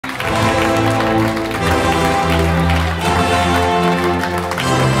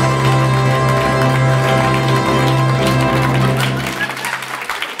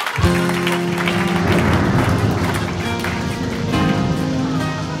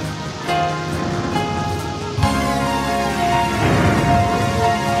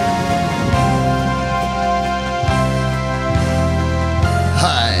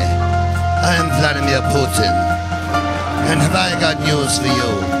goes for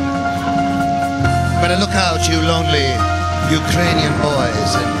you. Better look out, you lonely Ukrainian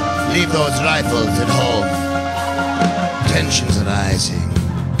boys, and leave those rifles at home. Tensions are rising.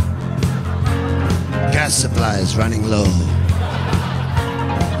 Gas supply is running low.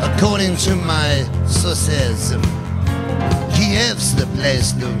 According to my sources, Kiev's the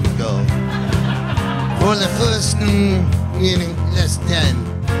place to go. For the first less than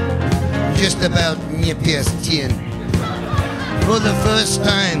just about near past 10. For the first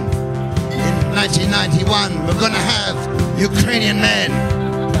time in 1991, we're gonna have Ukrainian men.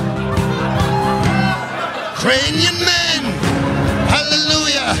 Ukrainian men!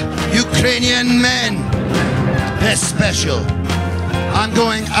 Hallelujah! Ukrainian men! They're special. I'm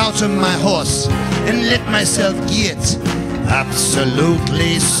going out on my horse and let myself get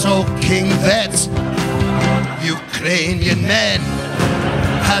absolutely soaking wet. Ukrainian men!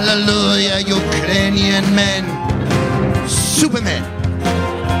 Hallelujah! Ukrainian men! Supermen!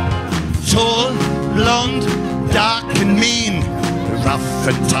 Tall, blonde, dark and mean, rough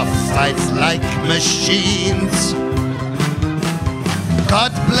and tough, fights like machines.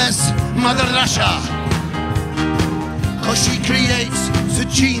 God bless Mother Russia, 'cause she creates the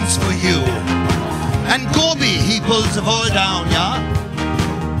genes for you. And Gobi, he pulls the wall down, yeah?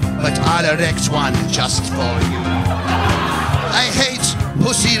 But I'll erect one just for you. I hate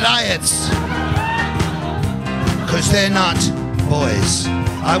pussy riots, 'cause they're not boys.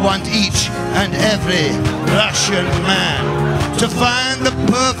 I want each and every Russian man to find the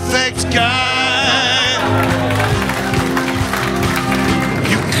perfect guy.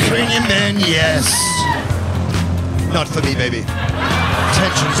 Ukrainian men, yes. Not for me, baby.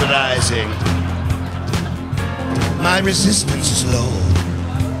 Tensions are rising. My resistance is low.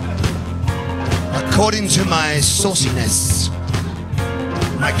 According to my sauciness,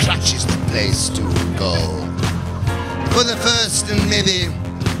 my clutch is the place to go. For the first and maybe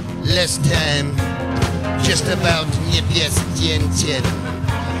less time, just about yes, 10.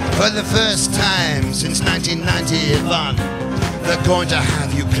 For the first time since 1991, they're going to have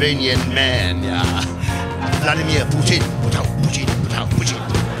Ukrainian men, yeah. Vladimir Putin, Putin.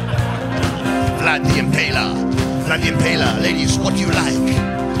 Vlad the Impaler, ladies, what do you like?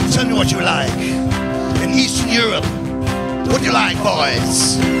 Tell me what you like. In Eastern Europe, what do you like,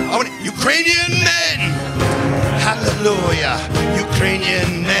 boys? I want Ukrainian men! Hallelujah,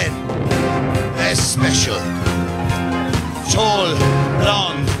 Ukrainian men. They're special. Tall,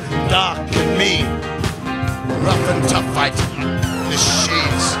 blonde, dark and mean. Rough and tough fight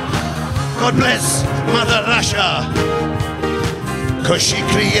machines. God bless Mother Russia, 'cause she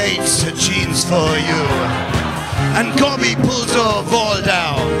creates the genes for you. And Gobi pulls the wall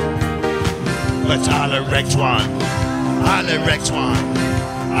down. But I'll erect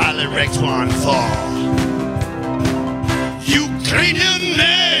one for Ukrainian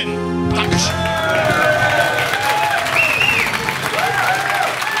men!